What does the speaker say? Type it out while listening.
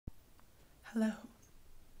Hello.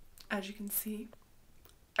 As you can see,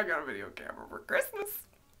 I got a video camera for Christmas.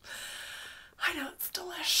 I know, it's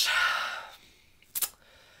delish.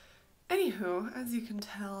 Anywho, as you can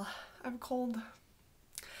tell, I have a cold.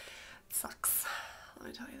 It sucks, let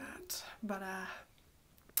me tell you that. But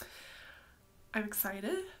I'm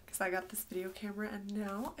excited because I got this video camera and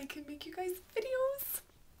now I can make you guys videos.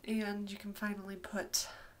 And you can finally put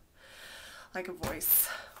like a voice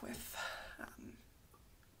with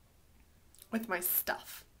my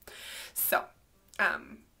stuff. So,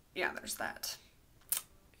 yeah, there's that.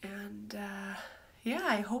 And yeah,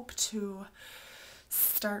 I hope to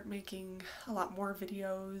start making a lot more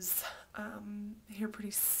videos here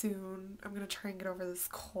pretty soon. I'm gonna try and get over this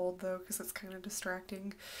cold though because it's kind of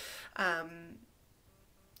distracting.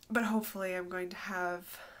 But hopefully I'm going to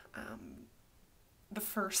have the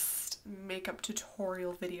first makeup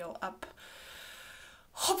tutorial video up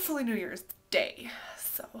hopefully New Year's Day.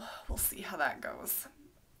 So we'll see how that goes,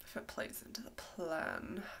 if it plays into the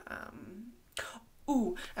plan.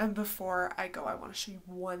 Ooh, and before I go, I want to show you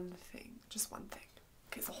one thing, just one thing.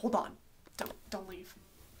 Okay, so hold on, don't leave.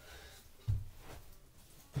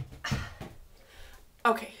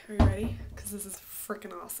 Okay, are you ready? Because this is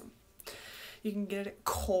freaking awesome. You can get it at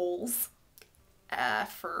Kohl's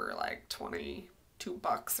for like $22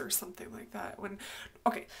 or something like that.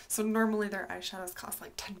 Okay, so normally their eyeshadows cost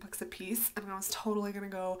like $10 a piece, and I was totally gonna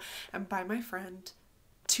go and buy my friend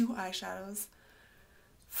 2 eyeshadows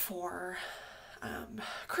for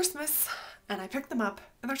Christmas, and I picked them up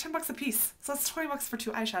and they're $10 a piece, so that's $20 for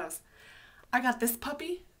 2 eyeshadows. I got this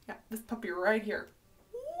puppy, yeah, this puppy right here.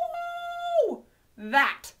 Woo!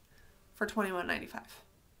 That for $21.95.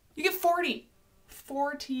 You get 40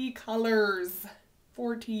 colors.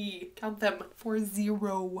 40, count them, 40,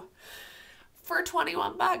 for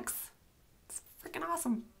 $21. It's freaking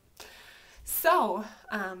awesome. So,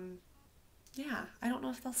 yeah, I don't know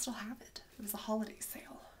if they'll still have it. It was a holiday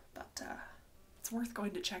sale, but it's worth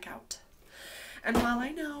going to check out. And while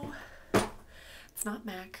I know it's not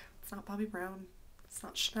MAC, it's not Bobbi Brown, it's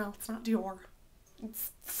not Chanel, it's not Dior,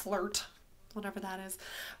 it's Flirt, whatever that is,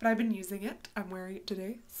 but I've been using it. I'm wearing it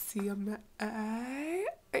today. CMA.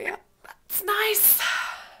 Yeah, that's nice.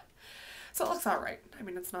 So it looks alright. I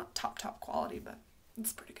mean, it's not top quality, but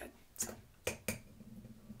it's pretty good. So,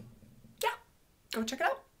 yeah, go check it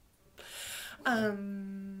out. I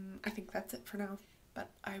think that's it for now,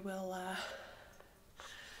 but I will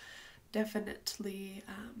definitely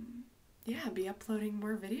yeah, be uploading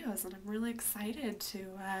more videos, and I'm really excited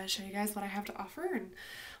to show you guys what I have to offer, and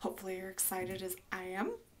hopefully you're excited as I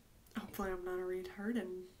am. Hopefully I'm not a retard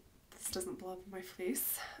and this doesn't blow up in my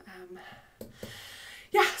face.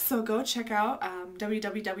 Yeah, so go check out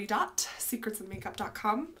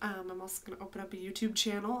www.secretsofmakeup.com. I'm also going to open up a YouTube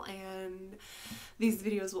channel, and these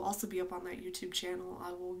videos will also be up on that YouTube channel.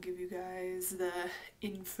 I will give you guys the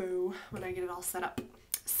info when I get it all set up.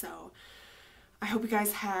 So I hope you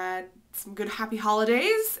guys had some good happy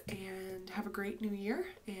holidays and have a great new year,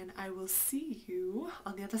 and I will see you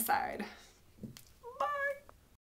on the other side.